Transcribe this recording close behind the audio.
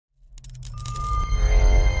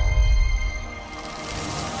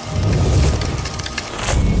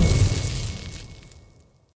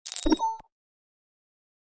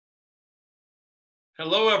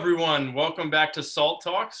Hello, everyone. Welcome back to SALT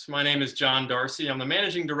Talks. My name is John Darcy. I'm the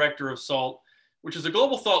Managing Director of SALT, which is a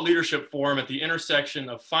global thought leadership forum at the intersection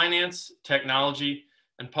of finance, technology,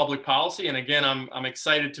 and public policy. And again, I'm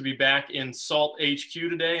excited to be back in SALT HQ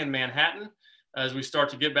today in Manhattan as we start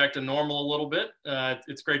to get back to normal a little bit.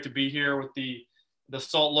 It's great to be here with the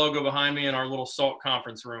SALT logo behind me in our little SALT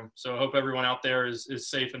conference room. So I hope everyone out there is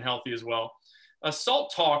safe and healthy as well.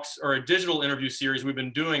 SALT Talks are a digital interview series we've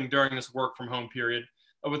been doing during this work from home period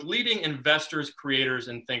with leading investors, creators,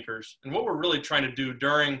 and thinkers. And what we're really trying to do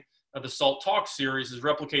during the SALT Talks series is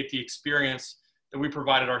replicate the experience that we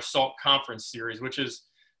provided our SALT Conference series, which is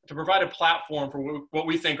to provide a platform for what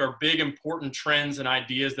we think are big, important trends and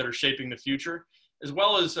ideas that are shaping the future, as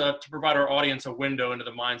well as to provide our audience a window into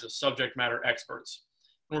the minds of subject matter experts.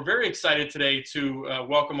 We're very excited today to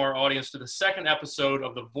welcome our audience to the second episode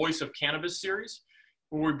of the Voice of Cannabis series,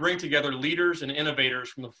 where we bring together leaders and innovators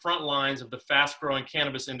from the front lines of the fast-growing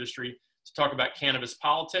cannabis industry to talk about cannabis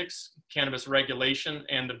politics, cannabis regulation,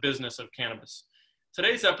 and the business of cannabis.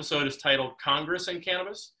 Today's episode is titled Congress and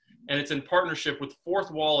Cannabis, and it's in partnership with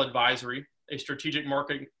Fourth Wall Advisory, a strategic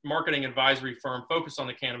marketing advisory firm focused on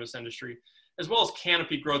the cannabis industry, as well as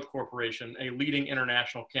Canopy Growth Corporation, a leading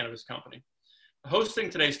international cannabis company. Hosting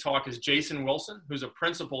today's talk is Jason Wilson, who's a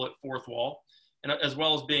principal at Fourth Wall, and as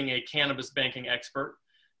well as being a cannabis banking expert.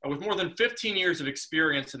 With more than 15 years of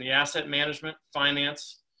experience in the asset management,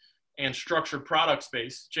 finance, and structured product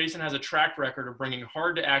space, Jason has a track record of bringing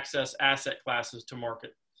hard-to-access asset classes to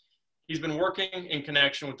market. He's been working in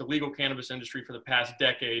connection with the legal cannabis industry for the past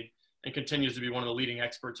decade and continues to be one of the leading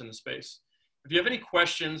experts in the space. If you have any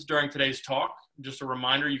questions during today's talk, just a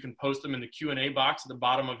reminder, you can post them in the Q&A box at the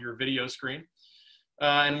bottom of your video screen.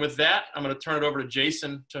 And with that, I'm going to turn it over to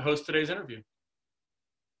Jason to host today's interview.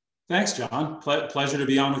 Thanks, John. Pleasure to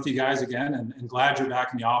be on with you guys again, and glad you're back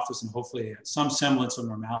in the office and hopefully some semblance of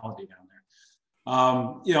normality down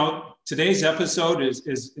there. Today's episode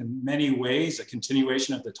is in many ways a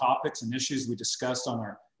continuation of the topics and issues we discussed on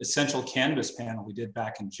our Essential Cannabis panel we did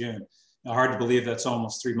back in June. Hard to believe that's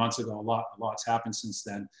almost 3 months ago. A lot's happened since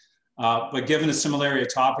then. But given the similarity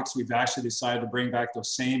of topics, we've actually decided to bring back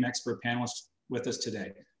those same expert panelists with us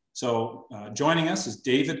today. So joining us is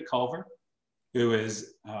David Culver, who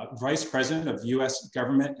is Vice President of U.S.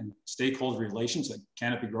 Government and Stakeholder Relations at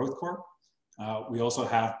Canopy Growth Corp. We also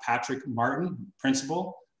have Patrick Martin,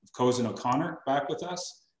 Principal of Cozen O'Connor, back with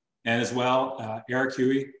us. And as well, Eric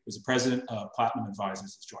Huey, who's the President of Platinum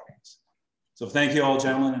Advisors, is joining us. So thank you all,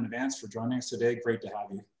 gentlemen, in advance for joining us today. Great to have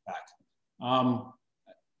you back.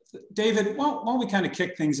 David, why don't we kind of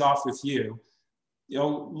kick things off with you?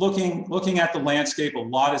 Looking at the landscape, a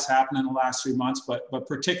lot has happened in the last 3 months, but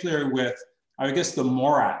particularly with, I guess, the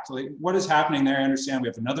MORE Act. What is happening there? I understand we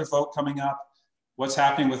have another vote coming up. What's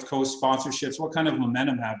happening with co-sponsorships? What kind of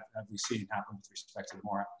momentum have we seen happen with respect to the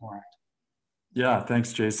MORE Act? Yeah,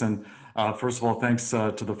 thanks, Jason. First of all, thanks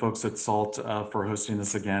to the folks at SALT for hosting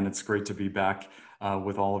this again. It's great to be back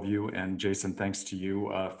with all of you. And Jason, thanks to you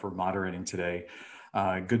for moderating today.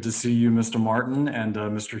 Good to see you, Mr. Martin and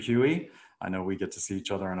Mr. Huey. I know we get to see each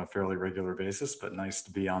other on a fairly regular basis, but nice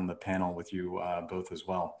to be on the panel with you both as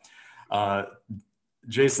well.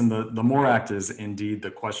 Jason, the MORE Act is indeed the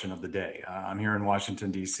question of the day. I'm here in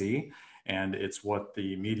Washington, D.C., and it's what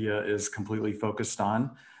the media is completely focused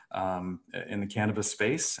on in the cannabis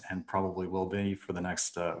space and probably will be for the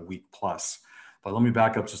next week plus. But let me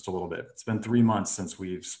back up just a little bit. It's been 3 months since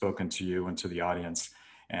we've spoken to you and to the audience.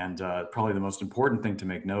 And probably the most important thing to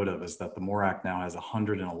make note of is that the MORE Act now has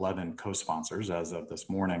 111 co-sponsors as of this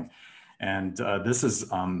morning. And this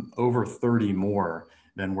is over 30 more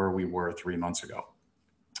than where we were 3 months ago.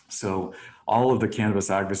 So all of the cannabis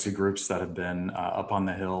advocacy groups that have been up on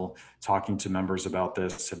the Hill talking to members about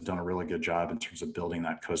this have done a really good job in terms of building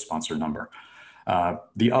that co-sponsor number.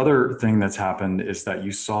 The other thing that's happened is that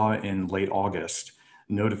you saw in late August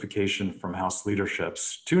notification from House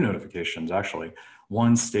leaderships, 2 notifications actually,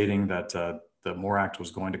 one stating that the MORE Act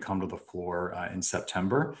was going to come to the floor in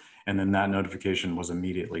September, and then that notification was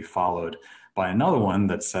immediately followed by another one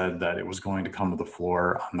that said that it was going to come to the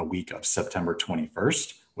floor on the week of September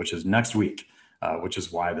 21st, which is next week, which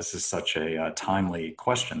is why this is such a timely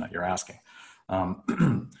question that you're asking. Now,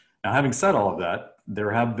 having said all of that,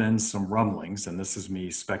 there have been some rumblings, and this is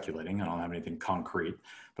me speculating, I don't have anything concrete,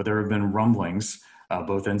 but there have been rumblings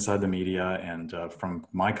both inside the media and from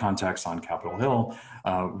my contacts on Capitol Hill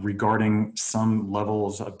regarding some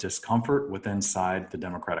levels of discomfort within inside the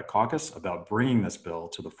Democratic caucus about bringing this bill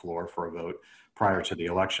to the floor for a vote prior to the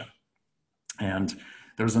election. And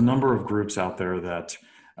there's a number of groups out there that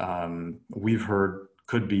we've heard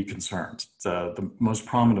could be concerned. The most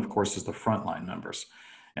prominent, of course, is the frontline members.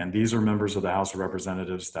 And these are members of the House of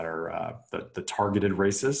Representatives that are the targeted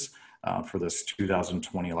races for this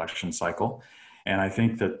 2020 election cycle. And I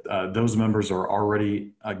think that those members are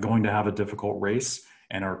already going to have a difficult race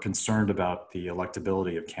and are concerned about the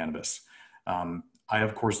electability of cannabis. I,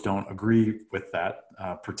 of course, don't agree with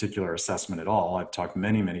that particular assessment at all. I've talked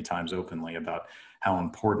many, many times openly about how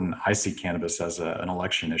important I see cannabis as an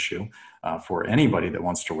election issue for anybody that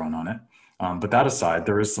wants to run on it. But that aside,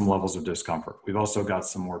 there is some levels of discomfort. We've also got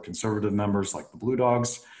some more conservative members like the Blue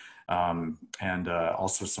Dogs, and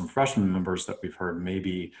also some freshman members that we've heard may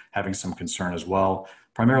be having some concern as well,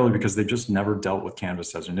 primarily because they've just never dealt with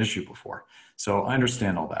cannabis as an issue before. So I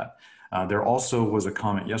understand all that. There also was a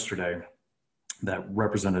comment yesterday that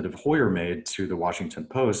Representative Hoyer made to the Washington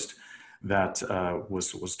Post that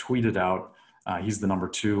was tweeted out. He's the number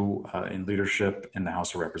 2 in leadership in the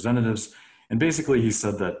House of Representatives. And basically he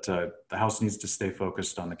said that the House needs to stay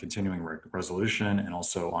focused on the continuing resolution and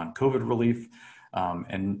also on COVID relief,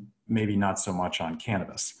 and maybe not so much on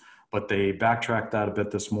cannabis. But they backtracked that a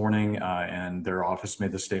bit this morning, and their office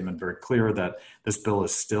made the statement very clear that this bill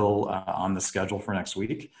is still on the schedule for next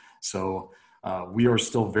week. So we are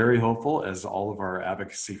still very hopeful, as all of our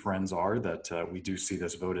advocacy friends are, that we do see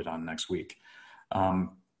this voted on next week.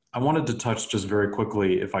 I wanted to touch just very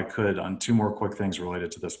quickly, if I could, on 2 more quick things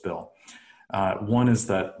related to this bill. One is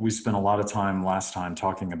that we spent a lot of time last time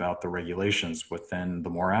talking about the regulations within the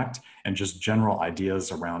MORE Act and just general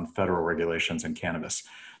ideas around federal regulations in cannabis.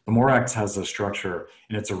 The MORE Act has a structure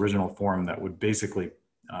in its original form that would basically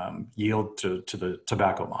yield to the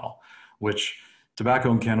tobacco model, which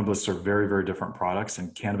tobacco and cannabis are very, very different products,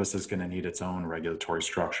 and cannabis is going to need its own regulatory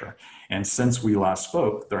structure. And since we last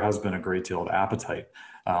spoke, there has been a great deal of appetite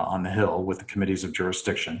on the Hill with the committees of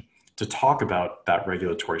jurisdiction to talk about that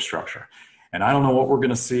regulatory structure. And I don't know what we're going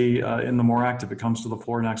to see in the MORE Act if it comes to the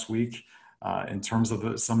floor next week in terms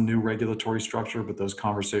of some new regulatory structure, but those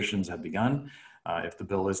conversations have begun. If the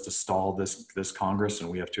bill is to stall this Congress and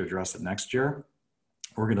we have to address it next year,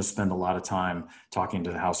 we're going to spend a lot of time talking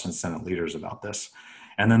to the House and Senate leaders about this.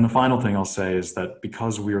 And then the final thing I'll say is that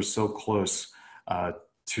because we are so close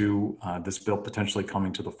to this bill potentially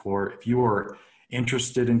coming to the floor, if you are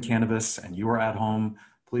interested in cannabis and you are at home,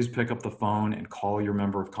 please pick up the phone and call your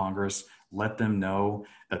member of Congress. Let them know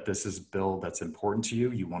that this is a bill that's important to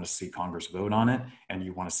you. You want to see Congress vote on it and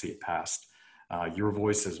you want to see it passed. Your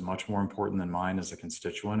voice is much more important than mine as a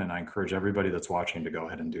constituent, and I encourage everybody that's watching to go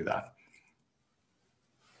ahead and do that.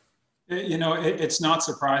 You know, it's not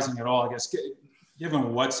surprising at all, I guess,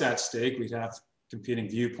 given what's at stake. We'd have competing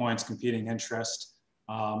viewpoints, competing interests,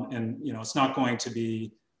 and you know, it's not going to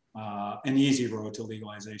be an easy road to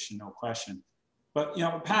legalization, no question. But you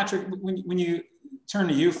know, Patrick, when you turn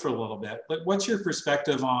to you for a little bit, but what's your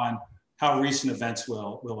perspective on how recent events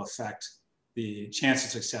will affect the chance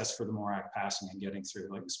of success for the MORE Act passing and getting through,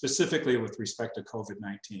 like specifically with respect to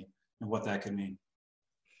COVID-19 and what that could mean?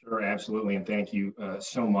 Sure, absolutely, and thank you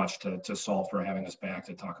so much to SALT for having us back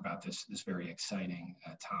to talk about this very exciting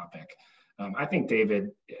topic. I think David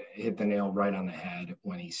hit the nail right on the head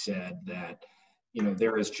when he said that, you know,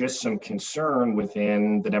 there is just some concern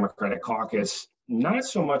within the Democratic caucus, not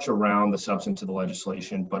so much around the substance of the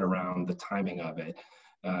legislation, but around the timing of it.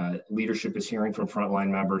 Leadership is hearing from frontline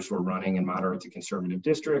members who are running in moderate to conservative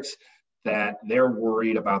districts that they're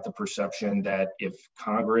worried about the perception that if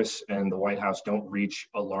Congress and the White House don't reach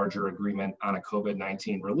a larger agreement on a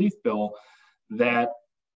COVID-19 relief bill, that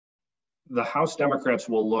the House Democrats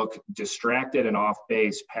will look distracted and off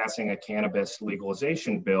base passing a cannabis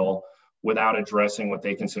legalization bill without addressing what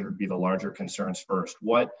they consider to be the larger concerns first.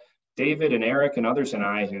 What David and Eric and others and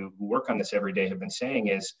I who work on this every day have been saying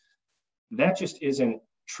is that just isn't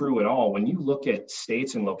true at all. When you look at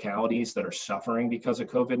states and localities that are suffering because of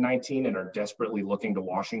COVID-19 and are desperately looking to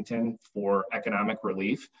Washington for economic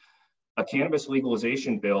relief, a cannabis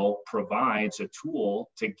legalization bill provides a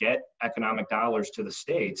tool to get economic dollars to the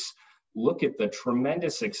states. Look at the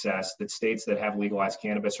tremendous success that states that have legalized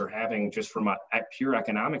cannabis are having just from a pure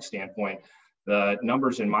economic standpoint. The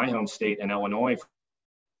numbers in my home state in Illinois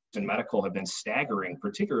in medical have been staggering,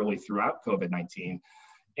 particularly throughout COVID-19.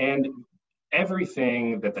 And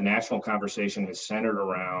everything that the national conversation is centered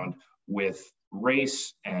around with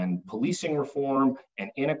race and policing reform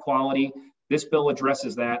and inequality, this bill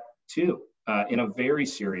addresses that too in a very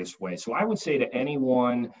serious way. So I would say to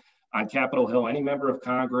anyone on Capitol Hill, any member of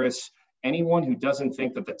Congress, anyone who doesn't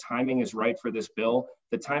think that the timing is right for this bill,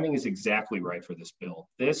 the timing is exactly right for this bill.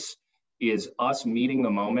 This is us meeting the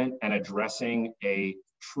moment and addressing a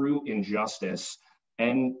true injustice.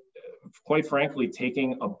 And quite frankly,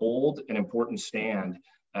 taking a bold and important stand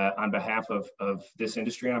on behalf of this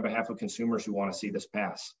industry and on behalf of consumers who want to see this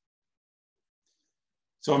pass.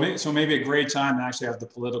 So maybe a great time to actually have the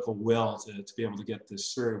political will to be able to get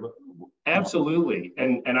this through. But, absolutely,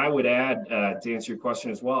 and I would add, to answer your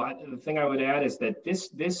question as well, the thing I would add is that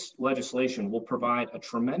this legislation will provide a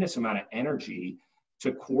tremendous amount of energy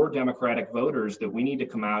to core Democratic voters that we need to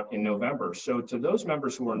come out in November. So to those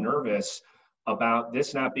members who are nervous about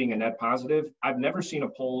this not being a net positive, I've never seen a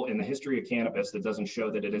poll in the history of cannabis that doesn't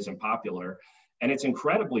show that it isn't popular. And it's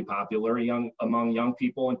incredibly popular among young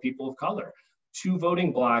people and people of color. 2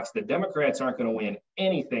 voting blocks. The Democrats aren't going to win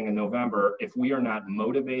anything in November if we are not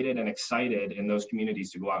motivated and excited in those communities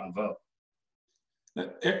to go out and vote.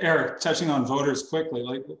 Eric, touching on voters quickly,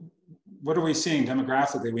 like what are we seeing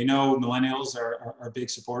demographically? We know millennials are big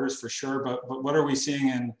supporters for sure, but what are we seeing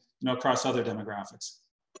in, across other demographics?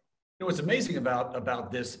 What's amazing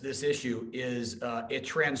about this issue is it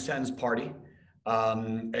transcends party.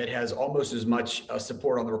 It has almost as much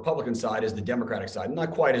support on the Republican side as the Democratic side.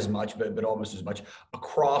 Not quite as much, but almost as much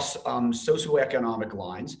across socioeconomic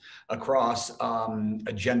lines, across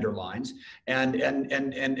gender lines, and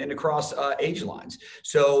across age lines.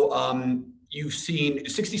 So you've seen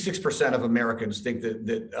 66% of Americans think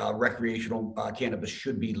that recreational cannabis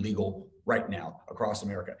should be legal right now across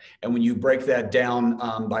America. And when you break that down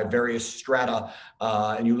by various strata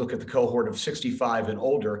and you look at the cohort of 65 and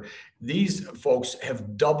older, these folks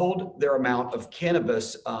have doubled their amount of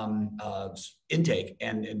cannabis intake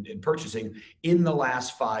and purchasing in the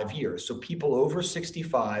last 5 years. So people over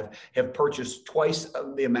 65 have purchased twice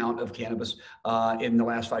the amount of cannabis in the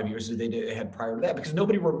last 5 years as they had prior to that, because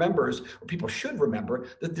nobody remembers, or people should remember,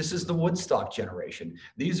 that this is the Woodstock generation.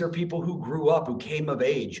 These are people who grew up, who came of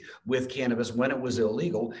age with cannabis when it was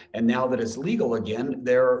illegal, and now that it's legal again,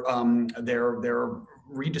 they're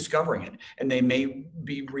rediscovering it, and they may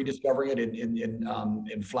be rediscovering it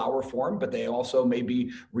in flower form, but they also may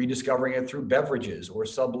be rediscovering it through beverages or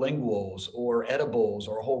sublinguals or edibles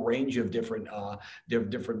or a whole range of different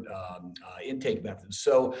intake methods.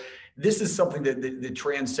 So this is something that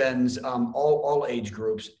transcends all age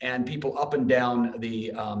groups and people up and down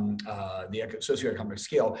the socioeconomic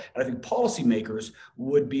scale. And I think policymakers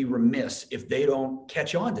would be remiss if they don't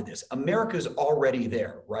catch on to this. America's already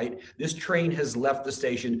there, right? This train has left the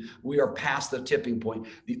station. We are past the tipping point.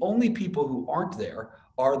 The only people who aren't there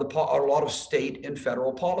are a lot of state and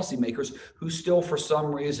federal policymakers who still, for some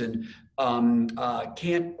reason,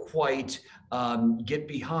 can't quite get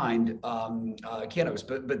behind cannabis.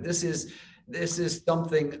 But this is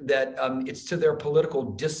something that it's to their political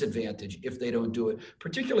disadvantage if they don't do it,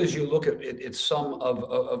 particularly as you look at some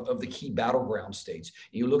of the key battleground states.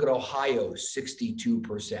 You look at Ohio,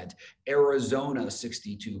 62%, Arizona,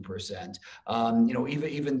 62%,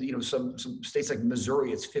 even some states like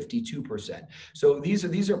Missouri, it's 52%. So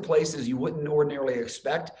these are places you wouldn't ordinarily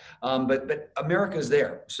expect, but America's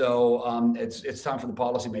there. So it's time for the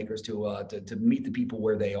policymakers to meet the people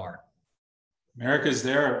where they are. America's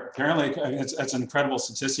there. Apparently, it's an incredible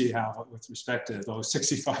statistic you have with respect to those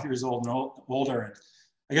 65 years old and older. And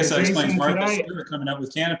I guess that explains Martha Stewart coming up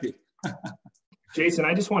with Canopy. Jason,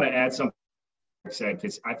 I just want to add something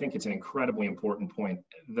because I think it's an incredibly important point.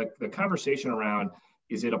 The conversation around,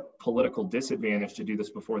 is it a political disadvantage to do this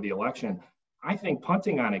before the election? I think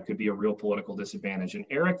punting on it could be a real political disadvantage. And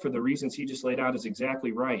Eric, for the reasons he just laid out, is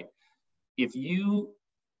exactly right. If you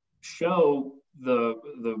show the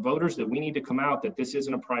voters that we need to come out, that this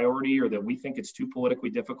isn't a priority or that we think it's too politically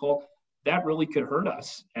difficult, that really could hurt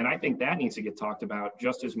us. And I think that needs to get talked about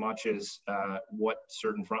just as much as what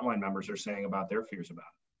certain frontline members are saying about their fears about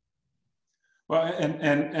it. Well,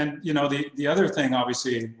 and the other thing,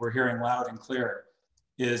 obviously, we're hearing loud and clear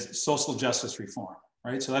is social justice reform,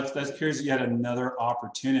 right? So here's yet another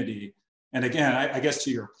opportunity. And again, I guess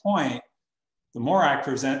to your point, the MORE Act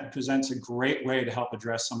presents a great way to help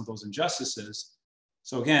address some of those injustices.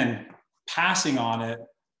 So again, passing on it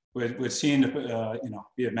would seem to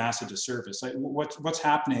be a massive disservice. Like what's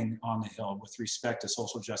happening on the Hill with respect to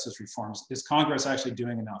social justice reforms? Is Congress actually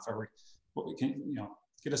doing enough?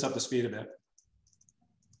 Get us up to speed a bit.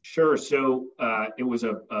 Sure. So it was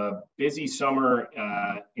a busy summer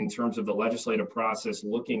in terms of the legislative process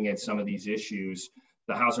looking at some of these issues.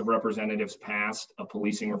 The House of Representatives passed a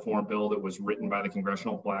policing reform bill that was written by the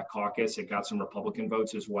Congressional Black Caucus. It got some Republican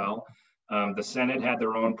votes as well. The Senate had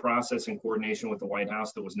their own process in coordination with the White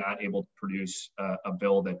House that was not able to produce a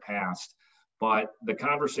bill that passed. But the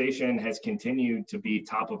conversation has continued to be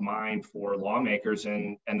top of mind for lawmakers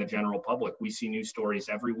and the general public. We see news stories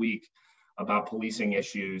every week about policing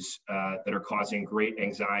issues that are causing great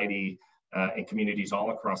anxiety in communities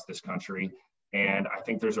all across this country. And I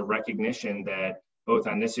think there's a recognition that both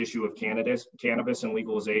on this issue of cannabis and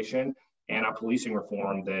legalization and on policing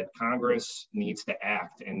reform, that Congress needs to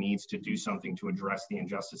act and needs to do something to address the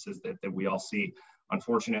injustices that we all see.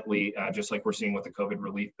 Unfortunately, just like we're seeing with the COVID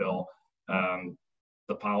relief bill,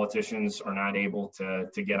 the politicians are not able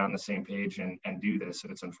to get on the same page and do this.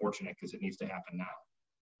 And it's unfortunate because it needs to happen now.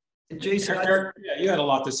 Jason, Eric, yeah, you had a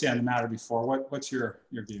lot to say on the matter before. What's your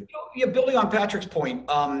view? Yeah, building on Patrick's point,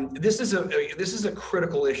 this is a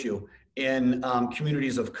critical issue in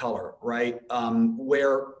communities of color, right?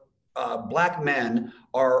 Where Black men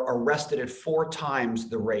are arrested at 4 times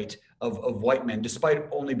the rate of white men, despite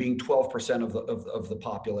only being 12% of the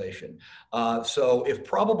population. So if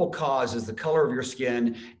probable cause is the color of your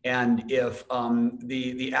skin, and if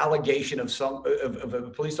the allegation of a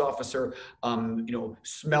police officer,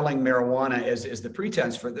 smelling marijuana as the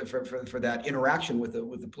pretense for that interaction with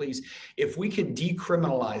the police, if we can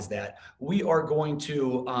decriminalize that, we are going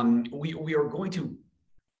to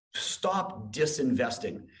stop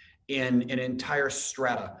disinvesting in an entire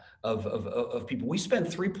strata of people. We spend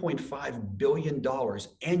 $3.5 billion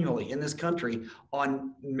annually in this country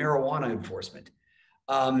on marijuana enforcement.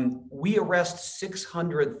 We arrest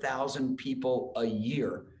 600,000 people a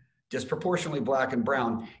year, disproportionately Black and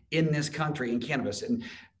brown, in this country in cannabis. And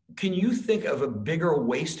can you think of a bigger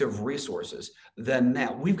waste of resources than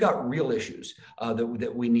that? We've got real issues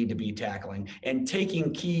that we need to be tackling, and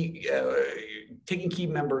taking key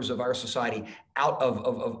members of our society out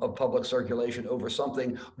of public circulation over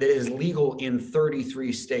something that is legal in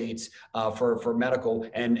 33 states for medical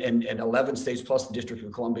and 11 states plus the District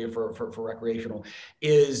of Columbia for recreational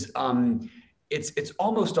is it's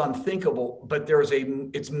almost unthinkable, but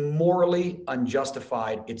it's morally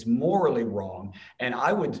unjustified. It's morally wrong. And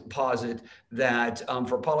I would posit that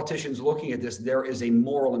for politicians looking at this, there is a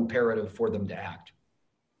moral imperative for them to act.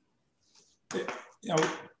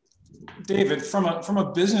 David, from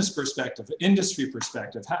a business perspective, industry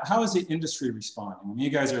perspective, how is the industry responding? I mean, you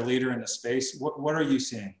guys are a leader in the space. What are you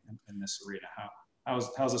seeing in this arena?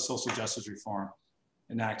 How's the social justice reform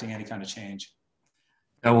enacting any kind of change?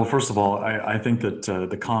 Yeah, well, first of all, I think that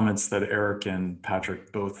the comments that Eric and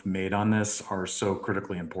Patrick both made on this are so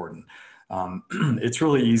critically important. It's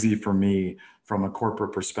really easy for me from a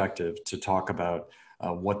corporate perspective to talk about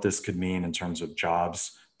what this could mean in terms of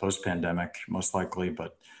jobs post-pandemic, most likely,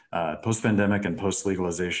 but post-pandemic and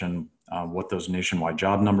post-legalization, what those nationwide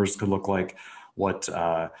job numbers could look like,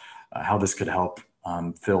 how this could help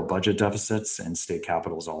fill budget deficits in state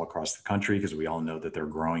capitals all across the country, because we all know that they're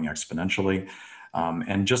growing exponentially.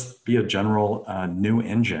 And just be a general new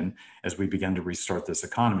engine as we begin to restart this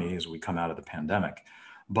economy as we come out of the pandemic.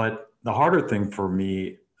 But the harder thing for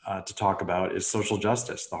me to talk about is social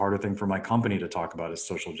justice. The harder thing for my company to talk about is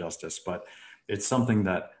social justice, but it's something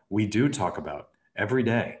that we do talk about every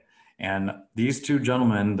day. And these two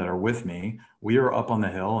gentlemen that are with me, we are up on the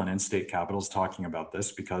Hill and in state capitals talking about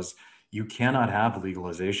this, because you cannot have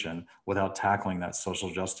legalization without tackling that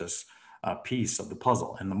social justice piece of the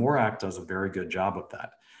puzzle. And the MORE Act does a very good job of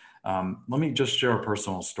that. Let me just share a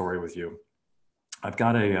personal story with you. I've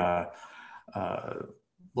got a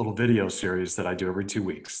little video series that I do every 2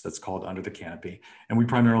 weeks that's called Under the Canopy. And we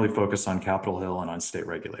primarily focus on Capitol Hill and on state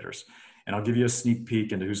regulators. And I'll give you a sneak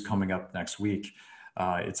peek into who's coming up next week.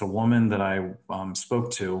 It's a woman that I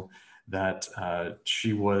spoke to that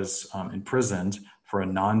she was imprisoned for a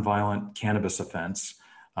nonviolent cannabis offense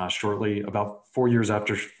shortly, about 4 years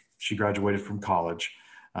after she graduated from college.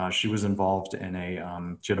 She was involved in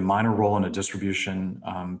she had a minor role in a distribution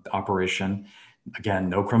operation. Again,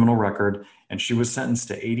 no criminal record, and she was sentenced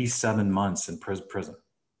to 87 months in prison.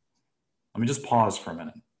 Let me just pause for a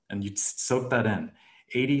minute and you soak that in.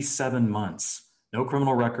 87 months, no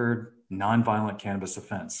criminal record, nonviolent cannabis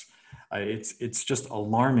offense. It's just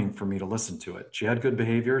alarming for me to listen to it. She had good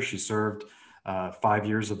behavior. She served 5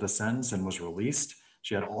 years of the sentence and was released.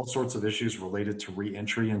 She had all sorts of issues related to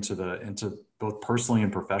re-entry into both personally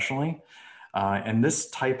and professionally. And this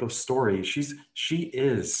type of story, she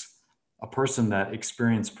is a person that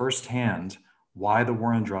experienced firsthand why the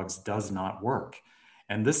war on drugs does not work.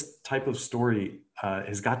 And this type of story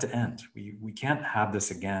has got to end. We can't have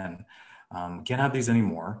this again. We can't have these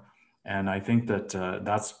anymore. And I think that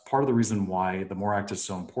that's part of the reason why the MORE Act is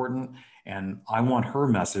so important. And I want her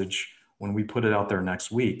message, when we put it out there next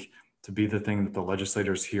week, to be the thing that the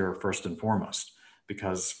legislators hear first and foremost,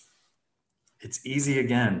 because it's easy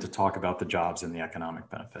again to talk about the jobs and the economic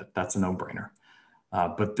benefit. That's a no-brainer.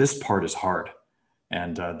 But this part is hard.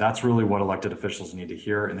 And that's really what elected officials need to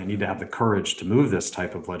hear. And they need to have the courage to move this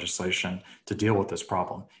type of legislation to deal with this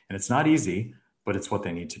problem. And it's not easy, but it's what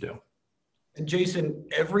they need to do. And Jason,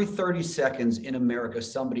 every 30 seconds in America,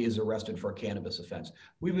 somebody is arrested for a cannabis offense.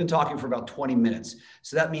 We've been talking for about 20 minutes.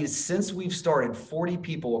 So that means since we've started, 40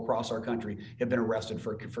 people across our country have been arrested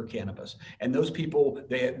for cannabis. And those people,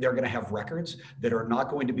 they're going to have records that are not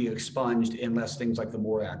going to be expunged unless things like the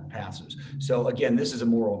MORE Act passes. So again, this is a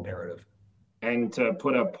moral imperative. And to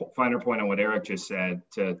put a finer point on what Eric just said,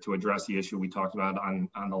 to address the issue we talked about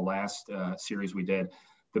on the last series we did,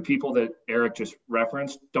 the people that Eric just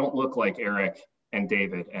referenced don't look like Eric and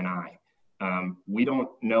David and I. We don't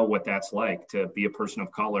know what that's like to be a person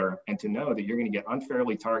of color and to know that you're going to get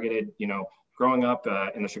unfairly targeted. You know, growing up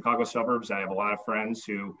in the Chicago suburbs, I have a lot of friends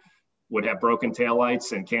who would have broken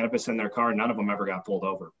taillights and cannabis in their car. None of them ever got pulled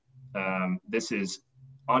over. This is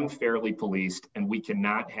unfairly policed, and we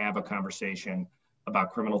cannot have a conversation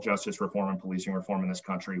about criminal justice reform and policing reform in this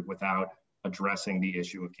country without addressing the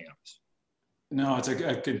issue of cannabis. No, it's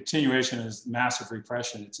a continuation of massive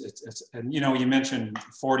repression. And you know, you mentioned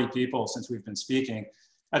 40 people since we've been speaking.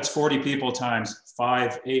 That's 40 people times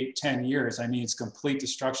 5, 8, 10 years. I mean, it's complete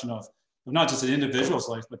destruction of not just an individual's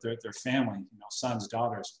life, but their family. You know, sons,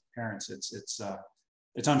 daughters, parents. It's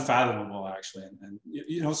unfathomable, actually. And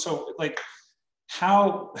you know, so like,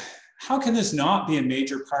 how can this not be a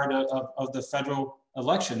major part of the federal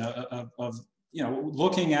election of you know,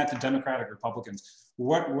 looking at the Democratic Republicans?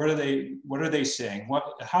 What are they saying?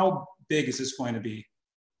 How big is this going to be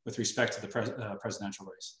with respect to the presidential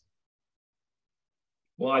race?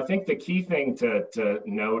 Well, I think the key thing to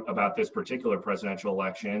note about this particular presidential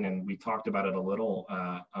election, and we talked about it a little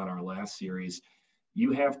on our last series,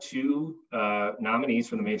 you have two nominees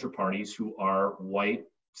from the major parties who are white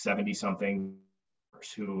 70-something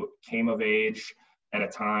who came of age at a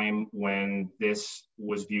time when this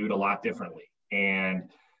was viewed a lot differently. And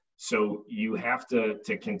so you have to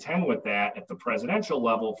contend with that at the presidential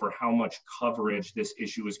level for how much coverage this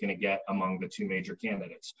issue is going to get among the two major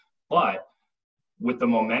candidates. But with the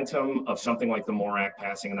momentum of something like the MORE Act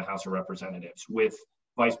passing in the House of Representatives, with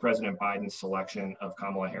Vice President Biden's selection of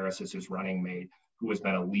Kamala Harris as his running mate, who has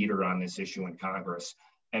been a leader on this issue in Congress,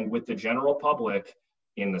 and with the general public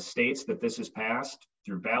in the states that this has passed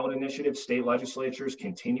through ballot initiatives, state legislatures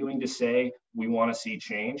continuing to say, we want to see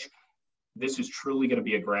change, this is truly going to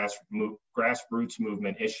be a grassroots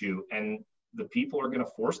movement issue. And the people are going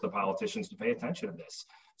to force the politicians to pay attention to this.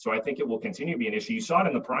 So I think it will continue to be an issue. You saw it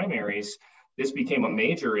in the primaries. This became a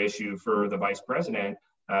major issue for the vice president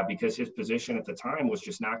because his position at the time was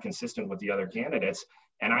just not consistent with the other candidates.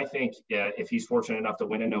 And I think if he's fortunate enough to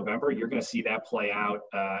win in November, you're going to see that play out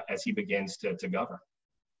as he begins to govern.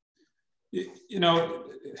 You know,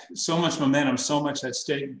 so much momentum, so much at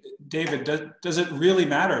stake. David, does it really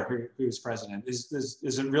matter who's president? Is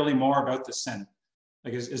it really more about the Senate?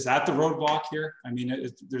 Like, is that the roadblock here? I mean,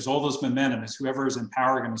 there's all this momentum. Is whoever is in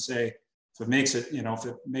power going to say, if it makes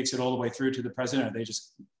it all the way through to the president, are they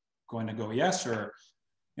just going to go yes, or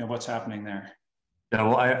you know, what's happening there? Yeah,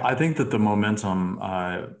 well, I think that the momentum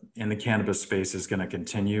in the cannabis space is going to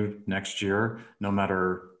continue next year, no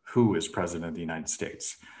matter who is president of the United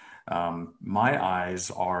States. My eyes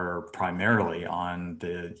are primarily on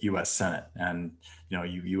the U.S. Senate, and you know,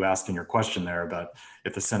 you asked in your question there about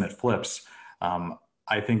if the Senate flips.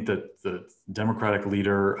 I think that the Democratic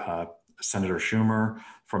leader, Senator Schumer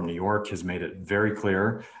from New York, has made it very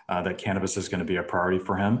clear that cannabis is going to be a priority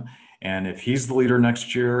for him. And if he's the leader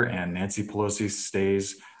next year and Nancy Pelosi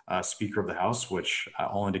stays Speaker of the House, which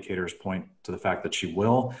all indicators point to the fact that she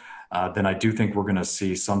will, then I do think we're going to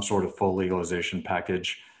see some sort of full legalization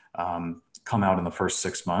package come out in the first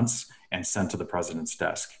 6 months and sent to the president's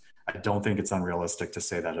desk. I don't think it's unrealistic to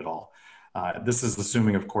say that at all. This is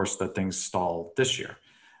assuming, of course, that things stall this year.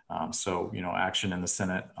 So, you know, action in the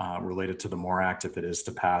Senate related to the MORE Act, if it is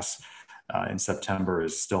to pass in September,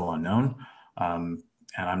 is still unknown.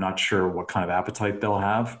 And I'm not sure what kind of appetite they'll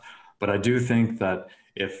have. But I do think that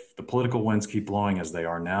if the political winds keep blowing as they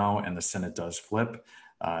are now and the Senate does flip,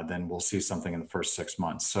 then we'll see something in the first 6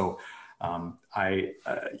 months. So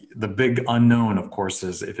the big unknown, of course,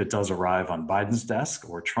 is if it does arrive on Biden's desk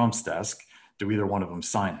or Trump's desk, do either one of them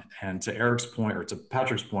sign it? And to Eric's point, or to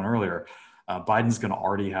Patrick's point earlier, Biden's going to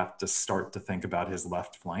already have to start to think about his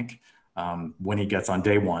left flank when he gets on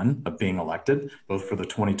day one of being elected, both for the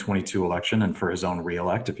 2022 election and for his own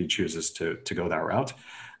reelect if he chooses to go that route.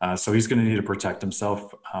 So he's going to need to protect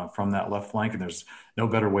himself from that left flank, and there's no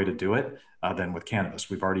better way to do it than with cannabis.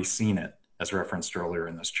 We've already seen it, as referenced earlier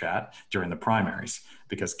in this chat, during the primaries,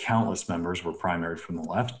 because countless members were primaried from the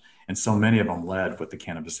left, and so many of them led with the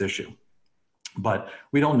cannabis issue. But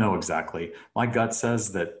we don't know exactly. My gut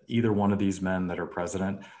says that either one of these men that are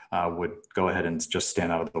president would go ahead and just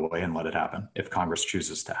stand out of the way and let it happen if Congress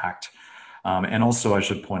chooses to act. And also, I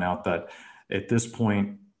should point out that at this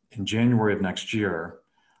point in January of next year,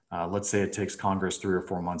 let's say it takes Congress 3 or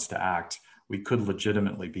 4 months to act, we could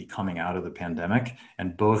legitimately be coming out of the pandemic,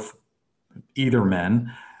 and either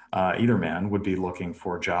man would be looking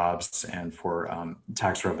for jobs and for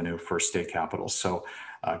tax revenue for state capitals. So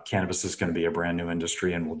cannabis is going to be a brand new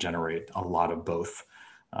industry and will generate a lot of both.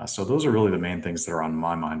 So those are really the main things that are on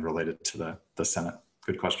my mind related to the Senate.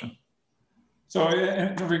 Good question. So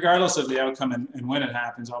regardless of the outcome and when it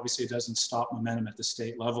happens, obviously it doesn't stop momentum at the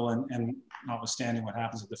state level, and notwithstanding what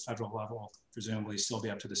happens at the federal level, presumably still be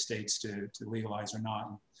up to the states to legalize or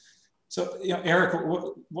not. So, Eric,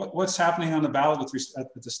 what's happening on the ballot at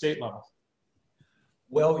the state level?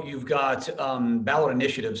 Well, you've got ballot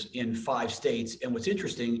initiatives in 5 states, and what's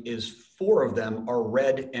interesting is 4 of them are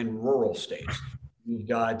red and rural states. You've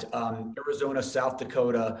got Arizona, South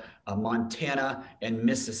Dakota, Montana, and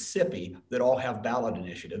Mississippi that all have ballot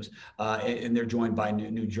initiatives, and they're joined by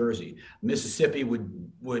New Jersey. Mississippi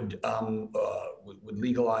would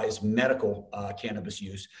legalize medical cannabis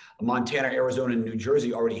use. Montana, Arizona, and New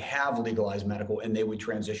Jersey already have legalized medical, and they would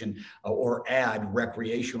transition or add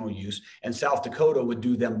recreational use. And South Dakota would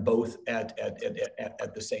do them both at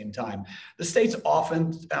the same time. The states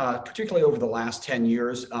often, particularly over the last 10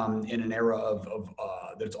 years, in an era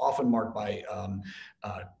that's often marked by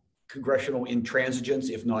congressional intransigence,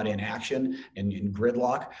 if not inaction and in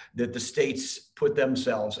gridlock, that the states put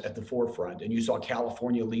themselves at the forefront. And you saw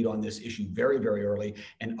California lead on this issue very, very early,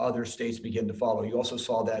 and other states begin to follow. You also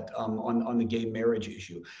saw that on the gay marriage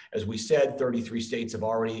issue. As we said, 33 states have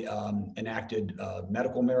already enacted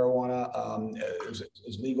medical marijuana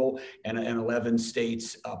as legal, and 11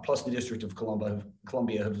 states, plus the District of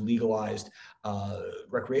Columbia, have legalized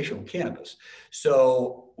recreational cannabis.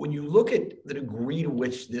 So when you look at the degree to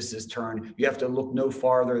which this is turned, you have to look no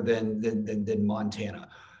farther than Montana.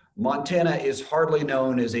 Montana is hardly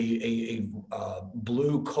known as a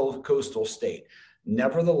blue coastal state.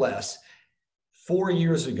 Nevertheless, 4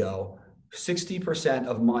 years ago, 60%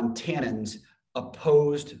 of Montanans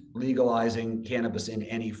opposed legalizing cannabis in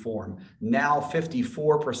any form. Now,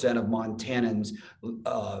 54% of Montanans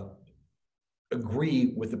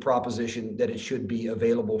agree with the proposition that it should be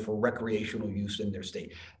available for recreational use in their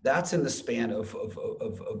state. That's in the span of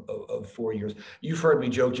 4 years. You've heard me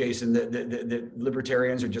joke, Jason, that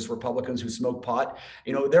libertarians are just Republicans who smoke pot.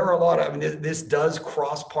 There are a lot of, this does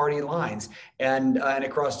cross party lines, and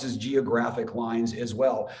it crosses geographic lines as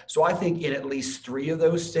well. So I think in at least 3 of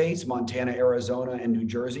those states, Montana, Arizona, and New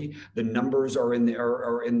Jersey, the numbers are in the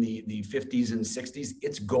 50s and 60s.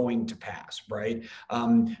 It's going to pass, right?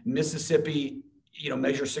 Mississippi,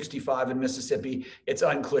 measure 65 in Mississippi, it's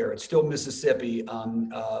unclear. It's still Mississippi.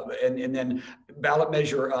 And then ballot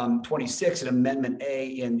measure 26 and Amendment A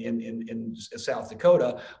in South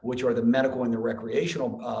Dakota, which are the medical and the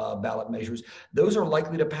recreational ballot measures, those are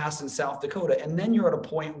likely to pass in South Dakota. And then you're at a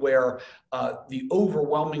point where the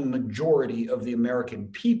overwhelming majority of the American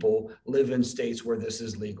people live in states where this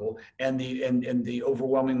is legal, and the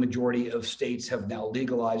overwhelming majority of states have now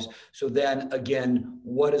legalized. So then again,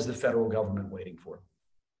 what is the federal government waiting for?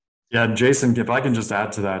 Yeah, Jason, if I can just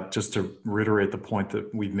add to that, just to reiterate the point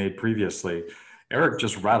that we've made previously, Eric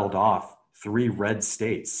just rattled off 3 red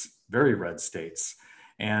states, very red states.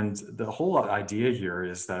 And the whole idea here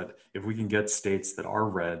is that if we can get states that are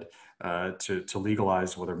red to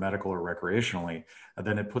legalize, whether medical or recreationally,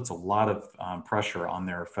 then it puts a lot of pressure on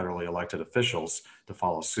their federally elected officials to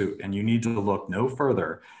follow suit. And you need to look no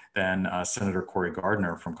further than Senator Cory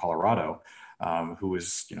Gardner from Colorado, who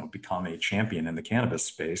has become a champion in the cannabis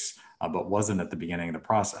space, but wasn't at the beginning of the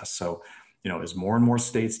process. So, as more and more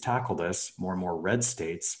states tackle this, more and more red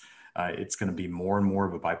states, it's going to be more and more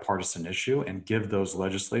of a bipartisan issue and give those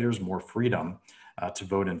legislators more freedom to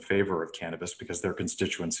vote in favor of cannabis because their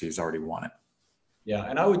constituencies already want it. Yeah,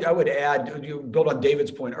 and I would add, you build on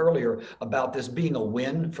David's point earlier about this being a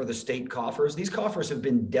win for the state coffers. These coffers have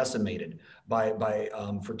been decimated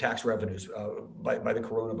for tax revenues by the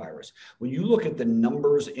coronavirus. When you look at the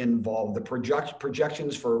numbers involved, the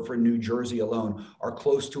projections for New Jersey alone are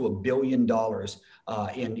close to $1 billion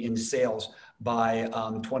in sales by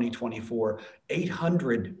 2024.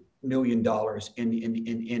 $800 million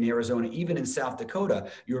in Arizona. Even in South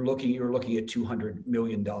Dakota, you're looking at $200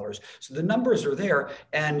 million. So the numbers are there.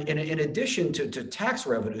 And in addition to tax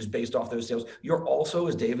revenues based off those sales, you're also,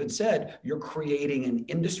 as David said, you're creating an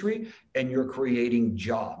industry and you're creating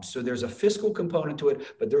jobs. So there's a fiscal component to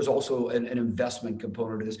it, but there's also an investment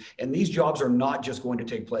component to this. And these jobs are not just going to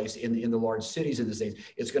take place in the large cities in the states.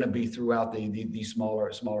 It's going to be throughout the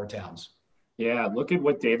smaller towns. Yeah, look at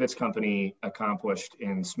what David's company accomplished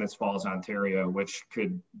in Smiths Falls, Ontario, which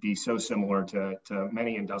could be so similar to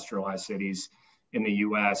many industrialized cities in the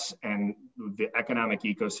US, and the economic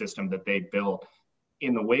ecosystem that they built.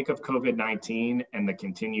 In the wake of COVID-19 and the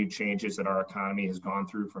continued changes that our economy has gone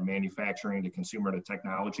through, from manufacturing to consumer to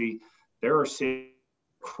technology, there are cities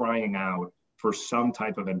crying out for some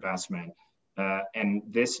type of investment. And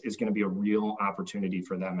this is going to be a real opportunity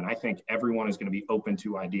for them. And I think everyone is going to be open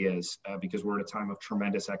to ideas because we're at a time of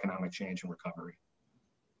tremendous economic change and recovery.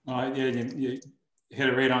 You hit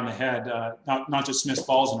it right on the head. Not just Smiths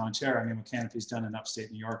Falls in Ontario. I mean, what Canopy's done in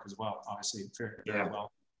upstate New York as well, obviously very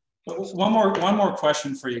well. But one more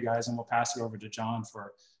question for you guys, and we'll pass it over to John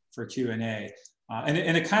for Q&A. And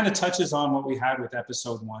it kind of touches on what we had with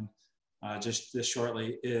episode 1 just this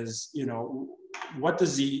shortly, is, what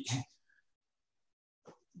does the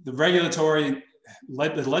regulatory,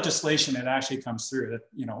 the legislation that actually comes through, that,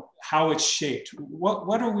 how it's shaped,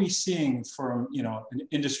 what are we seeing from, an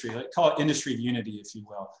industry, call it industry unity, if you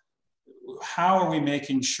will. How are we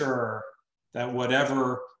making sure that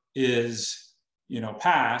whatever is,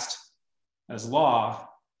 passed as law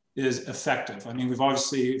is effective? I mean, we've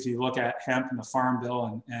obviously, if you look at hemp and the Farm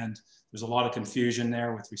Bill, and there's a lot of confusion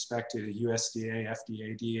there with respect to the USDA,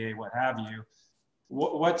 FDA, DA, what have you.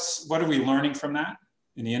 What are we learning from that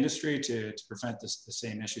in the industry to prevent the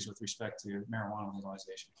same issues with respect to marijuana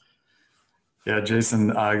legalization? Yeah, Jason,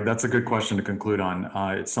 that's a good question to conclude on.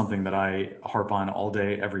 It's something that I harp on all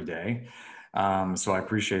day, every day. So I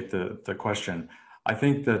appreciate the question. I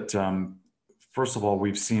think that, first of all,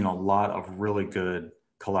 we've seen a lot of really good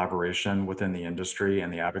collaboration within the industry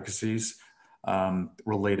and the advocacies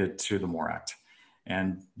related to the MORE Act.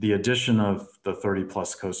 And the addition of the 30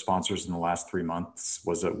 plus co-sponsors in the last 3 months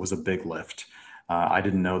was a big lift. I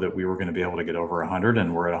didn't know that we were going to be able to get over 100,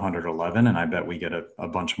 and we're at 111, and I bet we get a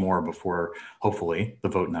bunch more before, hopefully, the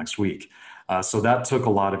vote next week. So that took a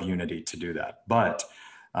lot of unity to do that. But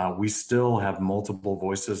we still have multiple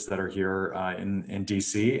voices that are here in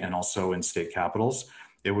DC and also in state capitals.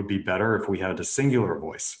 It would be better if we had a singular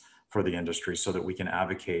voice for the industry so that we can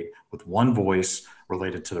advocate with one voice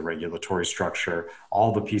related to the regulatory structure,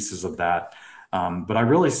 all the pieces of that. But I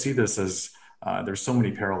really see this as, there's so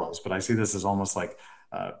many parallels, but I see this as almost like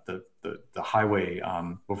the highway,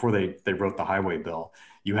 before they wrote the highway bill,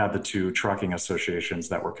 you had the two trucking associations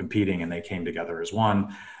that were competing, and they came together as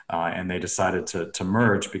one, and they decided to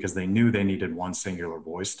merge because they knew they needed one singular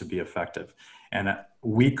voice to be effective. And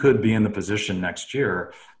we could be in the position next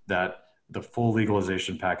year that the full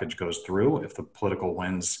legalization package goes through if the political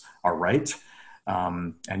winds are right,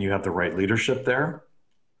 and you have the right leadership there.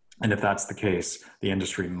 And if that's the case, the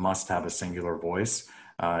industry must have a singular voice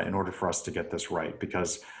in order for us to get this right.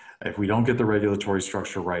 Because if we don't get the regulatory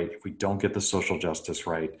structure right, if we don't get the social justice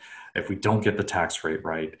right, if we don't get the tax rate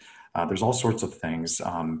right, there's all sorts of things.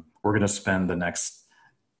 We're going to spend the next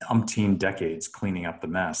umpteen decades cleaning up the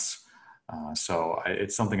mess. So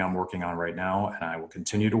it's something I'm working on right now, and I will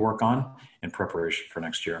continue to work on in preparation for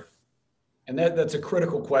next year. And that's a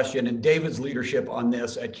critical question. And David's leadership on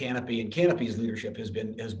this at Canopy, and Canopy's leadership has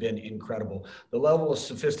been incredible. The level of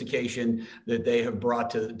sophistication that they have brought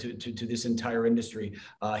to this entire industry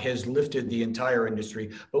has lifted the entire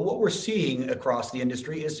industry. But what we're seeing across the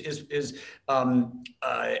industry is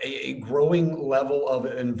a growing level of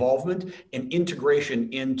involvement and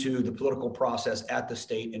integration into the political process at the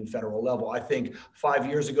state and federal level. I think 5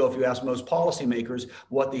 years ago, if you asked most policymakers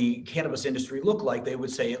what the cannabis industry looked like, they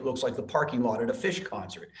would say it looks like the parking lot at a Fish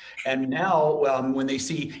concert. And now when they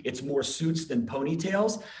see it's more suits than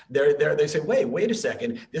ponytails, they say, wait a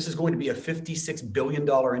second, this is going to be a $56 billion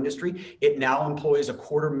industry. It now employs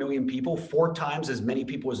 250,000 people, 4 times as many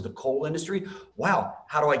people as the coal industry. Wow,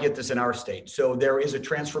 how do I get this in our state? So there is a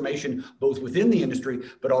transformation both within the industry,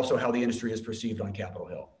 but also how the industry is perceived on Capitol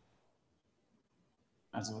Hill.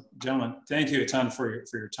 Gentlemen, thank you a ton for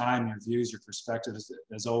your time, your views, your perspectives.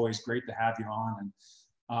 As always, great to have you on. And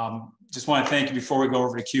just want to thank you before we go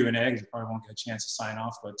over to Q&A, because you probably won't get a chance to sign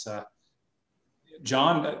off. But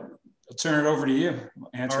John, I'll turn it over to you.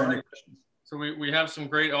 Answer any questions. So we have some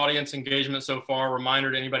great audience engagement so far.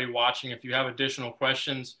 Reminder to anybody watching, if you have additional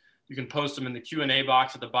questions, you can post them in the Q&A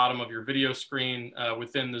box at the bottom of your video screen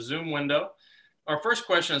within the Zoom window. Our first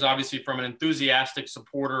question is obviously from an enthusiastic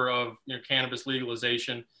supporter of cannabis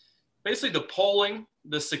legalization. Basically, the polling,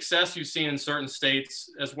 the success you've seen in certain states,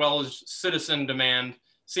 as well as citizen demand,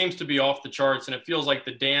 seems to be off the charts, and it feels like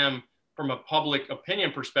the dam from a public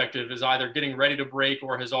opinion perspective is either getting ready to break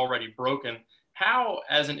or has already broken. How,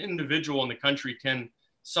 as an individual in the country, can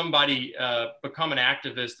somebody become an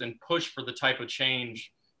activist and push for the type of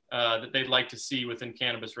change that they'd like to see within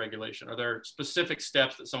cannabis regulation? Are there specific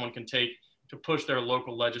steps that someone can take to push their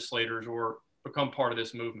local legislators or become part of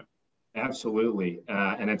this movement? Absolutely.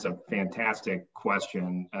 And it's a fantastic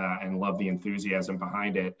question, and love the enthusiasm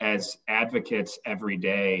behind it. As advocates every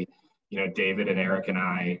day, David and Eric and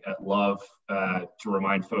I love to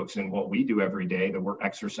remind folks in what we do every day that we're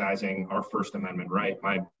exercising our First Amendment right.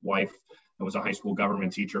 My wife was a high school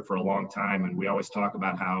government teacher for a long time, and we always talk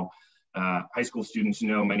about how high school students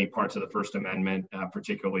know many parts of the First Amendment,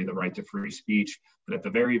 particularly the right to free speech. But at the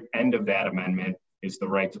very end of that amendment is the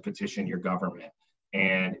right to petition your government.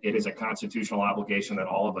 And it is a constitutional obligation that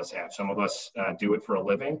all of us have. Some of us do it for a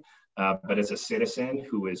living, but as a citizen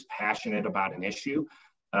who is passionate about an issue,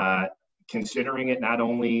 considering it not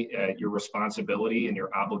only your responsibility and your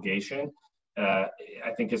obligation, I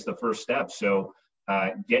think is the first step. So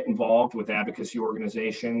get involved with advocacy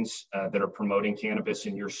organizations that are promoting cannabis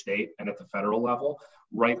in your state and at the federal level.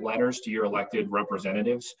 Write letters to your elected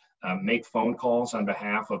representatives. Make phone calls on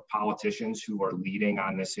behalf of politicians who are leading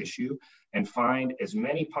on this issue, and find as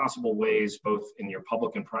many possible ways, both in your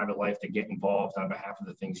public and private life, to get involved on behalf of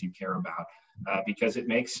the things you care about, because it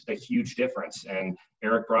makes a huge difference. And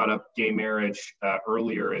Eric brought up gay marriage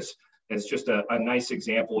earlier as just a nice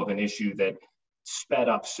example of an issue that sped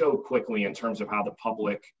up so quickly in terms of how the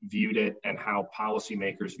public viewed it and how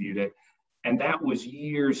policymakers viewed it. And that was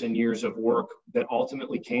years and years of work that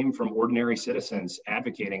ultimately came from ordinary citizens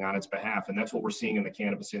advocating on its behalf. And that's what we're seeing in the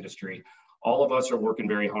cannabis industry. All of us are working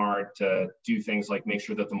very hard to do things like make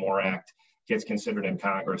sure that the MORE Act gets considered in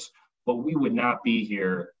Congress. But we would not be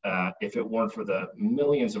here if it weren't for the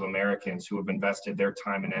millions of Americans who have invested their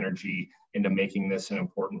time and energy into making this an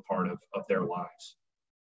important part of their lives.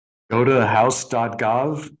 Go to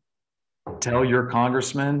house.gov, tell your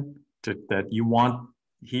congressman that you want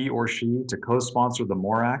he or she to co-sponsor the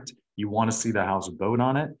MORE Act. You want to see the House vote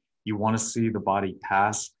on it. You want to see the body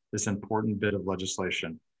pass this important bit of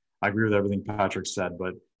legislation. I agree with everything Patrick said,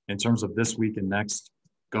 but in terms of this week and next,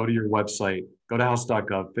 go to your website, go to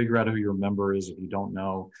house.gov, figure out who your member is if you don't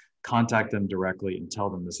know, contact them directly and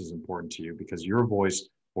tell them this is important to you, because your voice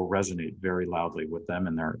will resonate very loudly with them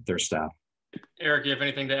and their staff. Eric, you have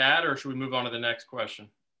anything to add, or should we move on to the next question?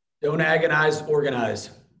 Don't agonize,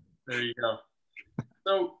 organize. There you go.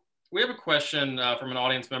 So we have a question from an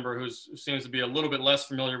audience member who seems to be a little bit less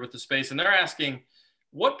familiar with the space, and they're asking,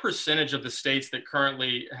 what percentage of the states that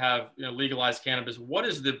currently have legalized cannabis, what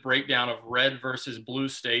is the breakdown of red versus blue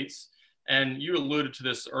states? And you alluded to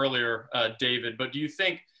this earlier, David, but do you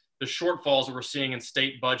think the shortfalls that we're seeing in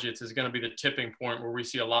state budgets is going to be the tipping point where we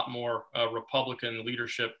see a lot more Republican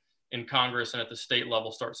leadership in Congress and at the state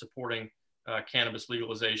level start supporting cannabis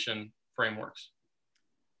legalization frameworks?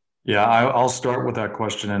 Yeah, I'll start with that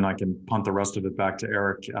question and I can punt the rest of it back to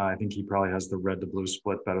Eric. I think he probably has the red to blue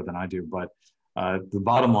split better than I do. But the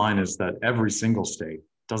bottom line is that every single state,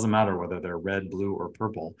 doesn't matter whether they're red, blue, or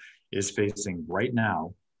purple, is facing right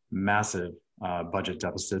now massive budget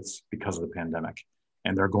deficits because of the pandemic.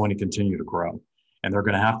 And they're going to continue to grow. And they're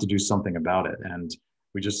going to have to do something about it. And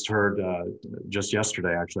we just heard just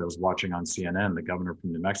yesterday, actually, I was watching on CNN, the governor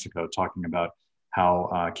from New Mexico talking about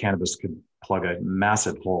how cannabis could plug a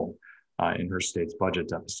massive hole in her state's budget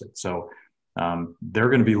deficit. So they're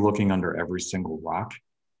going to be looking under every single rock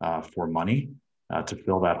for money to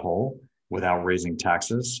fill that hole without raising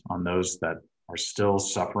taxes on those that are still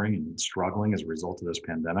suffering and struggling as a result of this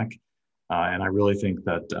pandemic. And I really think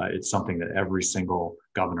that it's something that every single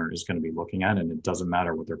governor is going to be looking at, and it doesn't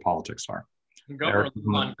matter what their politics are. Governor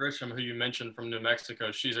LaVon Grisham, who you mentioned from New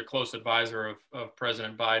Mexico, she's a close advisor of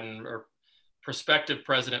President Biden, or prospective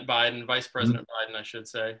President Biden, Vice President Biden, I should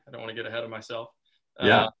say. I don't want to get ahead of myself.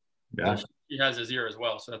 Yeah. She has his ear as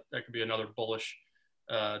well, so that could be another bullish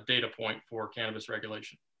data point for cannabis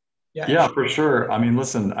regulation. Yeah, for sure. I mean,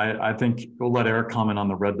 listen, I think we'll let Eric comment on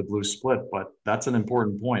the red to blue split, but that's an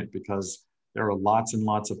important point because there are lots and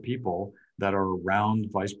lots of people that are around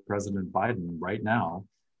Vice President Biden right now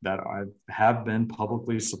that have been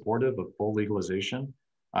publicly supportive of full legalization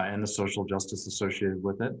and the social justice associated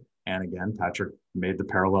with it. And again, Patrick made the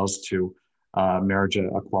parallels to marriage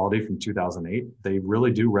equality from 2008. They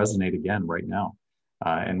really do resonate again right now.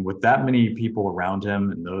 And with that many people around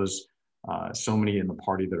him and those so many in the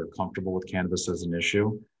party that are comfortable with cannabis as an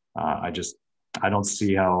issue, I don't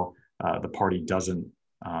see how the party doesn't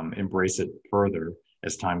embrace it further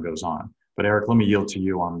as time goes on. But Eric, let me yield to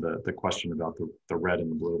you on the question about the red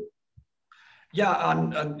and the blue. Yeah,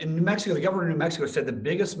 in New Mexico, the governor of New Mexico said the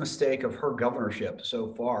biggest mistake of her governorship so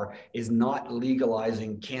far is not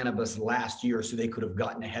legalizing cannabis last year, so they could have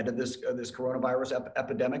gotten ahead of this coronavirus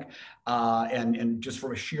epidemic, and just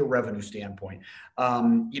from a sheer revenue standpoint.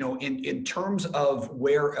 In terms of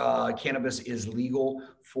where cannabis is legal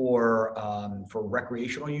for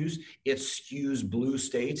recreational use, it skews blue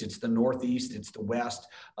states. It's the Northeast, it's the West,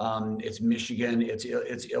 it's Michigan,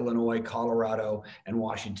 it's Illinois, Colorado, and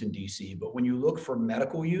Washington D.C. But when you look for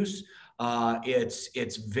medical use,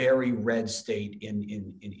 it's very red state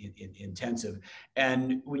intensive.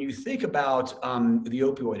 And when you think about the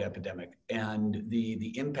opioid epidemic and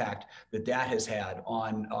the impact that has had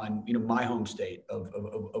on my home state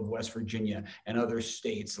of West Virginia and other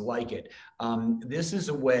states like it, this is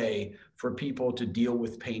a way for people to deal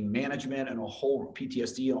with pain management and a whole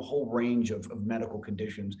PTSD and a whole range of medical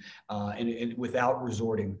conditions, and without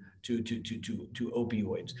resorting to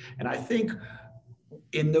opioids. And I think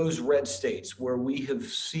in those red states where we have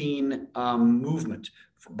seen movement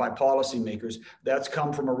by policymakers, that's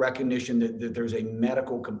come from a recognition that there's a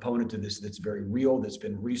medical component to this that's very real, that's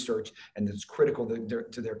been researched, and that's critical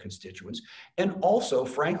to their constituents. And also,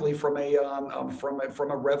 frankly, from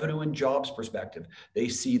a revenue and jobs perspective, they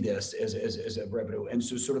see this as a revenue. And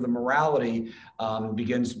so sort of the morality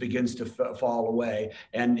begins to fall away.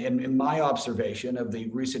 And in my observation of the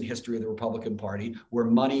recent history of the Republican Party, where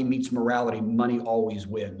money meets morality, money always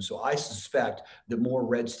wins. So I suspect that more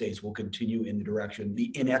red states will continue in the direction,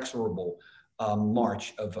 the inexorable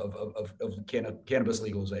march of cannabis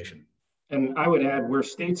legalization. And I would add, where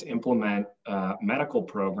states implement medical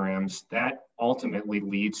programs, that ultimately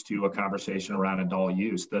leads to a conversation around adult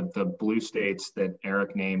use. The blue states that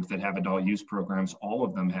Eric named that have adult use programs, all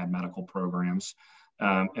of them had medical programs.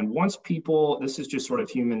 And once people, this is just sort of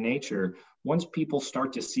human nature, once people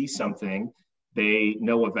start to see something, they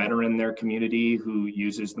know a veteran in their community who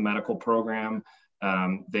uses the medical program.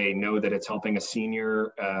 They know that it's helping a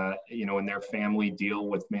senior, in their family deal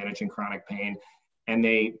with managing chronic pain, and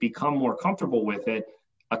they become more comfortable with it.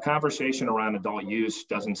 A conversation around adult use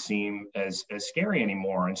doesn't seem as scary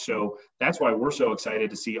anymore. And so that's why we're so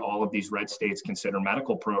excited to see all of these red states consider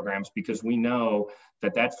medical programs, because we know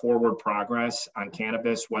that forward progress on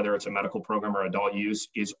cannabis, whether it's a medical program or adult use,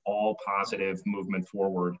 is all positive movement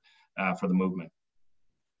forward for the movement.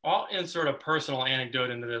 I'll insert a personal anecdote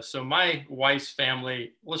into this. So my wife's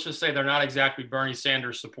family, let's just say they're not exactly Bernie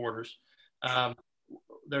Sanders supporters.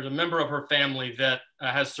 There's a member of her family that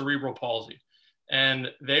has cerebral palsy, and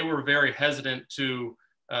they were very hesitant to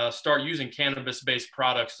start using cannabis-based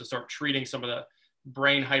products to start treating some of the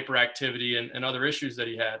brain hyperactivity and other issues that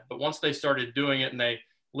he had. But once they started doing it and they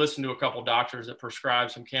listened to a couple doctors that prescribe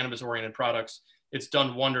some cannabis-oriented products, it's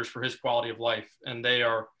done wonders for his quality of life. And they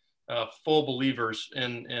are full believers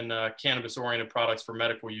in cannabis-oriented products for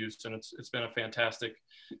medical use, and it's been a fantastic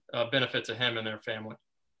benefit to him and their family.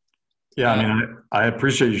 Yeah, I mean, I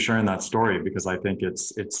appreciate you sharing that story, because I think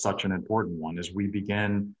it's such an important one. As we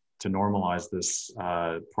begin to normalize this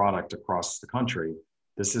product across the country,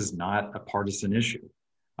 this is not a partisan issue.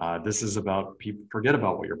 This is about people. Forget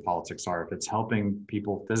about what your politics are. If it's helping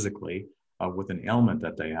people physically with an ailment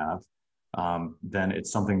that they have, then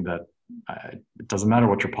it's something that it doesn't matter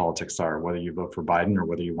what your politics are, whether you vote for Biden or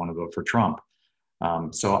whether you want to vote for Trump.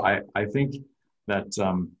 So I think that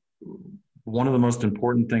one of the most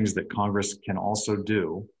important things that Congress can also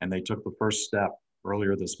do, and they took the first step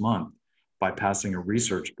earlier this month by passing a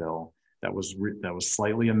research bill that was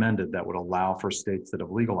slightly amended, that would allow for states that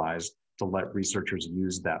have legalized to let researchers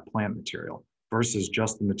use that plant material versus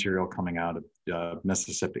just the material coming out of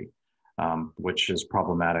Mississippi. Which is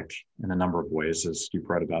problematic in a number of ways, as you've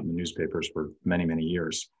read about in the newspapers for many, many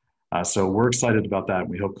years. So we're excited about that.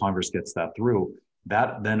 We hope Congress gets that through.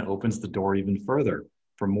 That then opens the door even further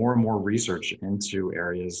for more and more research into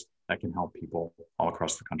areas that can help people all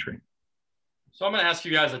across the country. So I'm going to ask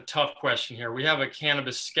you guys a tough question here. We have a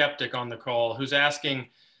cannabis skeptic on the call who's asking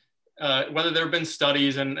whether there have been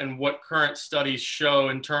studies and what current studies show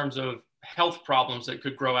in terms of health problems that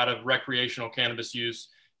could grow out of recreational cannabis use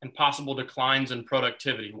and possible declines in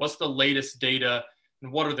productivity. What's the latest data,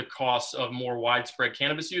 and what are the costs of more widespread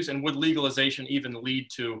cannabis use? And would legalization even lead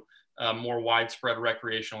to more widespread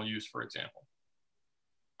recreational use, for example?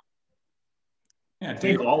 Yeah, I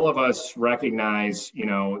think all of us recognize,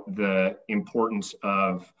 the importance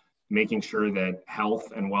of making sure that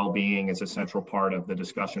health and well-being is a central part of the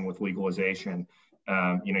discussion with legalization.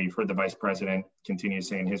 You've heard the vice president continue to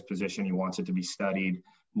say in his position he wants it to be studied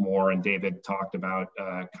more, and David talked about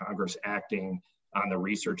Congress acting on the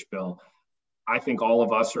research bill. I think all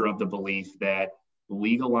of us are of the belief that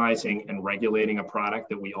legalizing and regulating a product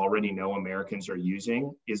that we already know Americans are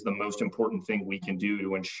using is the most important thing we can do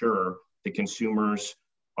to ensure the consumers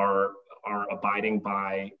are abiding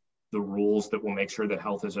by the rules that will make sure that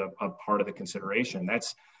health is a part of the consideration.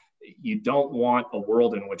 You don't want a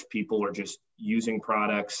world in which people are just using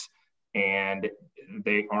products and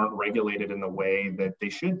they aren't regulated in the way that they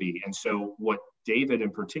should be. And so what David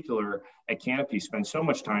in particular at Canopy spends so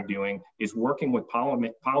much time doing is working with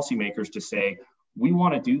policymakers to say, we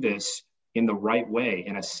want to do this in the right way,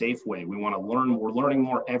 in a safe way. We want to learn, we're learning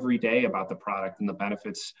more every day about the product and the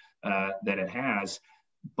benefits that it has,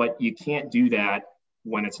 but you can't do that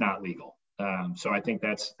when it's not legal. So I think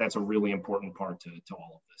that's a really important part to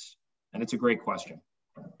all of this. And it's a great question.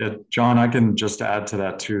 Yeah, John, I can just add to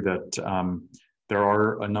that too, that there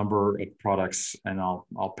are a number of products, and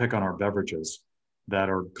I'll pick on our beverages, that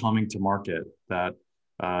are coming to market that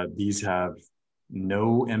these have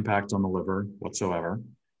no impact on the liver whatsoever.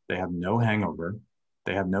 They have no hangover.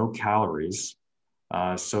 They have no calories.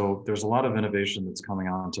 So there's a lot of innovation that's coming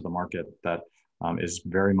onto the market that is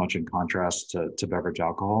very much in contrast to beverage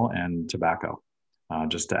alcohol and tobacco.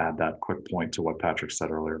 Just to add that quick point to what Patrick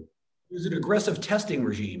said earlier. There's an aggressive testing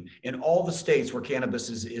regime in all the states where cannabis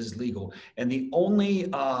is legal, and the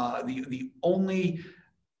only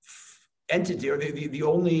entity, or the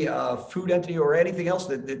only food entity or anything else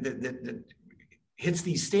that hits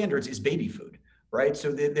these standards is baby food, right?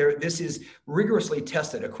 So this is rigorously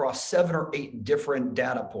tested across 7 or 8 different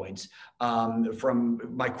data points, from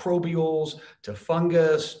microbials to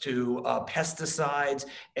fungus to pesticides,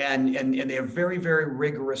 and they have very, very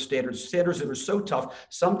rigorous standards that are so tough.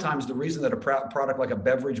 Sometimes the reason that a product like a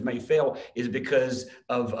beverage may fail is because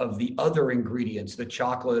of the other ingredients, the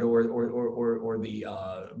chocolate or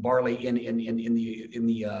the barley in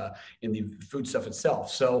the food stuff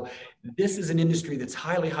itself. So this is an industry that's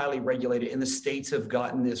highly, highly regulated, and the states have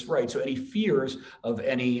gotten this right. So any fears of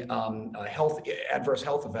any adverse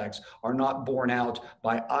health effects are not borne out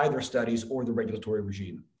by either studies or the regulatory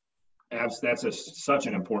regime. That's such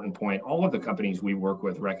an important point. All of the companies we work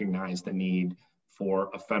with recognize the need for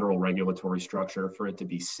a federal regulatory structure, for it to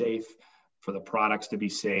be safe, for the products to be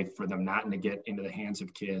safe, for them not to get into the hands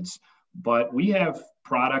of kids. But we have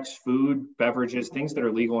products, food, beverages, things that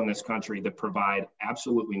are legal in this country that provide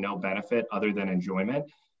absolutely no benefit other than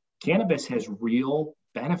enjoyment. Cannabis has real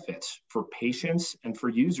benefits for patients and for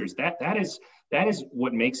users. That is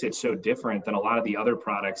what makes it so different than a lot of the other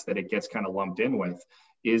products that it gets kind of lumped in with,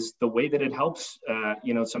 is the way that it helps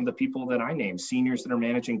some of the people that I named, seniors that are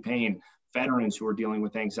managing pain, veterans who are dealing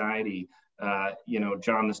with anxiety.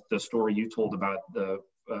 John, the story you told about the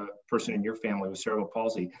person in your family with cerebral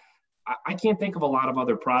palsy. I can't think of a lot of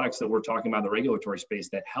other products that we're talking about in the regulatory space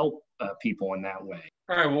that help people in that way.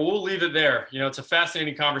 All right, well, we'll leave it there. It's a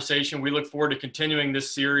fascinating conversation. We look forward to continuing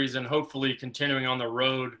this series and hopefully continuing on the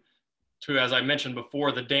road to, as I mentioned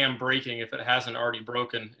before, the dam breaking, if it hasn't already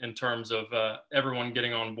broken, in terms of everyone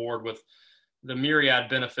getting on board with the myriad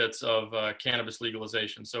benefits of cannabis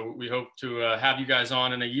legalization. So we hope to have you guys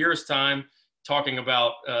on in a year's time talking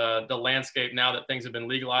about the landscape now that things have been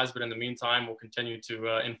legalized. But in the meantime, we'll continue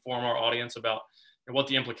to inform our audience about what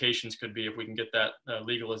the implications could be if we can get that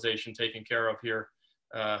legalization taken care of here,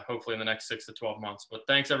 hopefully in the next 6 to 12 months. But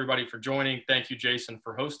thanks everybody for joining. Thank you, Jason,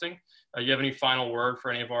 for hosting. You have any final word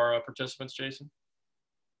for any of our participants, Jason?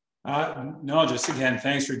 No, just again,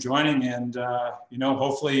 thanks for joining. And,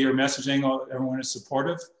 hopefully your messaging, everyone is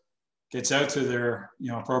supportive, gets out to their,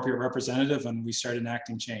 appropriate representative, and we start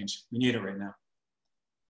enacting change. We need it right now.